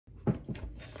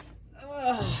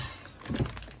Ugh.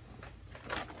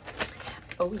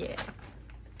 Oh yeah.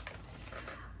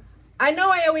 I know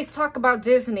I always talk about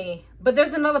Disney, but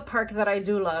there's another park that I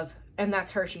do love, and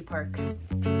that's Hersheypark.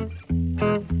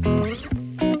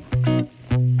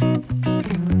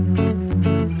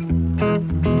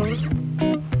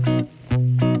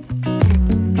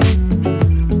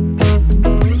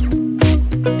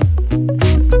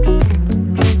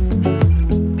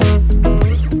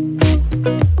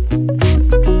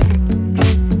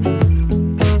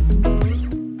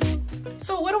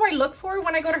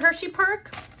 When I go to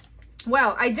Hersheypark,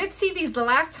 well, I did see these the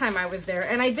last time I was there,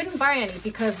 and I didn't buy any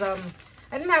because I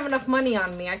didn't have enough money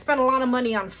on me. I spent a lot of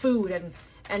money on food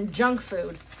and junk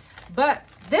food, but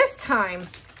this time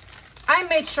I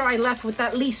made sure I left with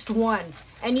at least one,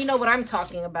 and you know what I'm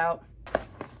talking about.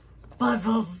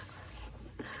 Puzzles.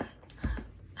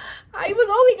 I was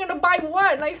only gonna buy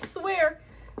one, I swear,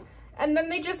 and then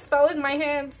they just fell in my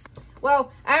hands.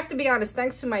 Well, I have to be honest,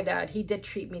 thanks to my dad, he did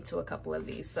treat me to a couple of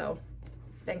these, so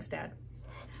thanks, Dad.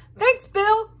 Thanks,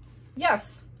 Bill.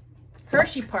 Yes,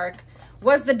 Hersheypark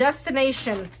was the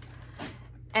destination,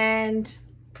 and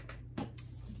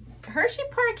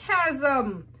Hersheypark has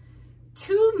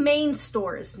two main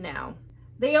stores now.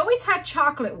 They always had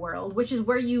Chocolate World, which is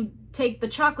where you take the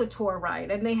chocolate tour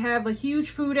ride, and they have a huge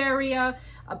food area,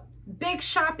 a big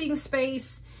shopping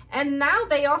space, and now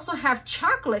they also have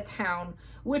Chocolate Town,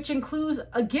 which includes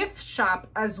a gift shop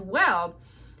as well.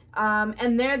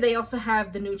 And there they also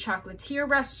have the new chocolatier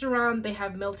restaurant. They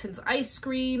have Milton's ice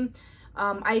cream.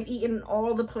 I've eaten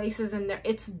all the places in there.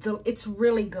 It's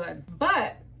really good.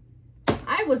 But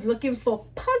I was looking for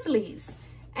puzzlies,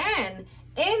 and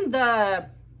in the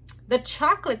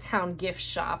Chocolate Town gift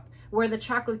shop where the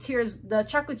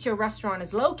chocolatier restaurant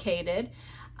is located,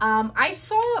 I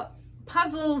saw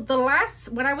puzzles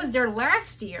when I was there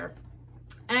last year.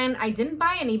 And I didn't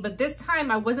buy any, but this time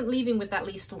I wasn't leaving with at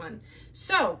least one.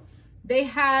 So they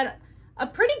had a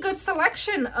pretty good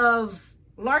selection of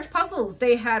large puzzles.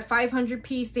 They had 500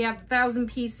 pieces, they have 1,000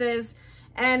 pieces.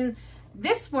 And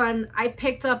this one I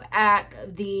picked up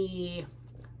at the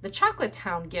Chocolate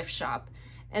Town gift shop.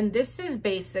 And this is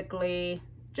basically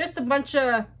just a bunch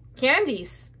of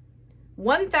candies,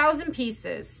 1,000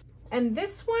 pieces. And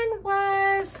this one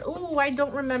was, oh, I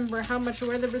don't remember how much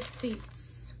were the receipts.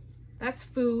 That's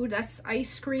food, that's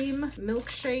ice cream,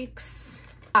 milkshakes.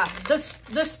 The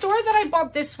store that I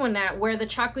bought this one at, where the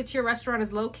chocolatier restaurant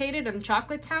is located in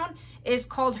Chocolate Town, is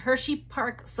called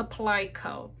Hersheypark Supply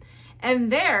Co.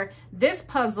 And there, this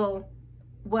puzzle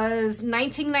was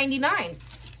 $19.99.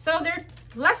 So they're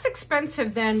less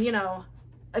expensive than, you know,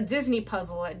 a Disney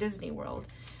puzzle at Disney World.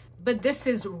 But this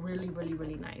is really, really,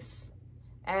 really nice.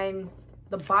 And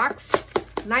the box,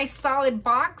 nice solid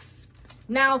box.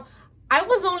 Now, I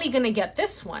was only going to get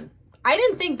this one. I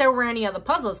didn't think there were any other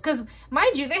puzzles because,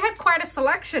 mind you, they had quite a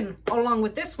selection along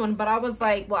with this one, but I was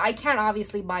like, well, I can't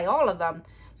obviously buy all of them.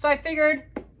 So I figured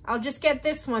I'll just get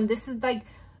this one. This is like,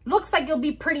 looks like it'll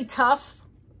be pretty tough.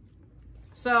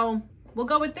 So we'll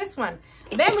go with this one.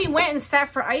 Then we went and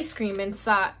sat for ice cream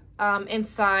inside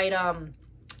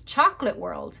Chocolate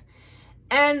World.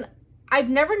 And I've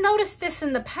never noticed this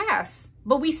in the past,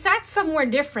 but we sat somewhere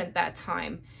different that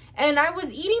time. And I was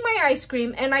eating my ice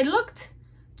cream, and I looked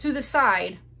to the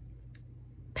side,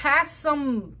 past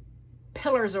some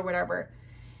pillars or whatever,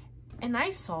 and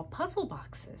I saw puzzle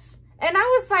boxes. And I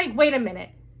was like, wait a minute,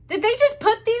 did they just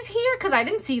put these here? Because I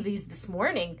didn't see these this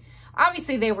morning.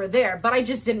 Obviously, they were there, but I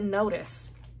just didn't notice.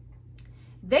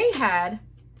 They had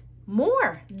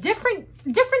more, different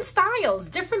styles,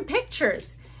 different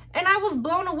pictures. And I was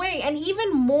blown away. And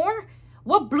even more,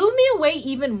 what blew me away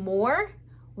even more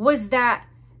was that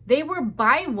they were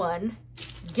buy one,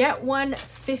 get one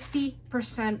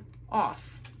 50%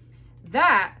 off.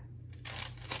 That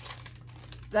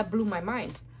blew my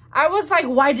mind. I was like,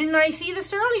 why didn't I see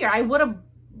this earlier? I would have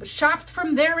shopped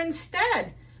from there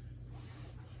instead.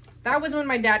 That was when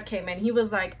my dad came in. He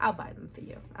was like, I'll buy them for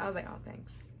you. I was like, oh,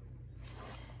 thanks.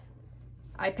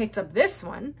 I picked up this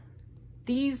one.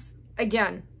 These,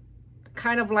 again,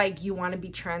 kind of like you want to be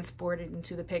transported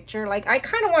into the picture. Like, I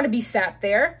kind of want to be sat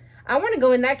there. I want to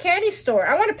go in that candy store.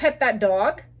 I want to pet that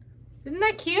dog. Isn't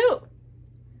that cute?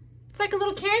 It's like a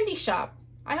little candy shop.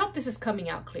 I hope this is coming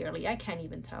out clearly. I can't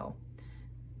even tell.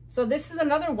 So this is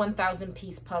another 1,000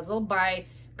 piece puzzle by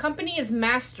company is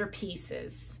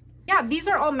Masterpieces. Yeah, these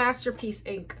are all Masterpiece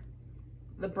Inc.,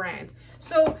 the brand.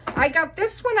 So I got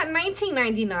this one at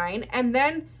 $19.99, and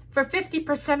then for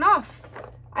 50% off,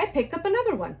 I picked up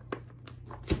another one.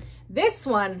 This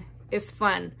one is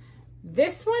fun.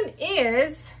 This one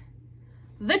is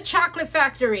the Chocolate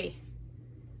Factory.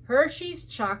 Hershey's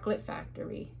Chocolate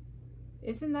Factory.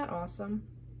 Isn't that awesome?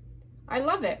 I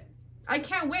love it. I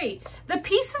can't wait. The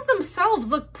pieces themselves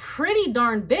look pretty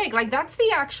darn big. Like, that's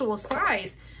the actual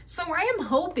size. So I am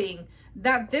hoping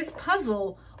that this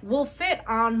puzzle will fit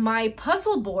on my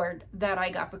puzzle board that I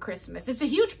got for Christmas. It's a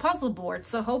huge puzzle board,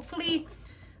 so hopefully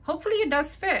it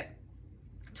does fit.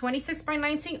 26 by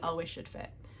 19. Oh, it should fit.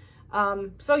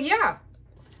 So yeah.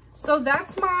 So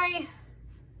that's my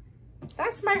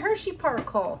Hersheypark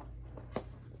haul.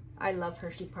 I love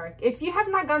Hersheypark. If you have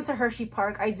not gone to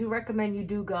Hersheypark, I do recommend you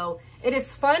do go. It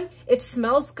is fun. It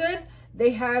smells good. They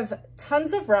have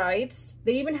tons of rides.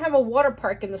 They even have a water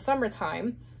park in the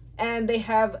summertime. And they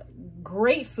have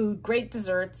great food, great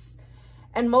desserts.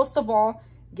 And most of all,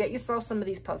 get yourself some of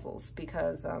these puzzles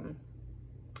because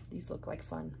these look like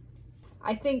fun.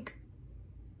 I think,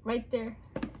 right there,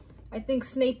 I think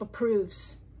Snape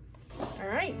approves. All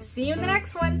right, see you in the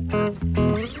next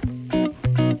one.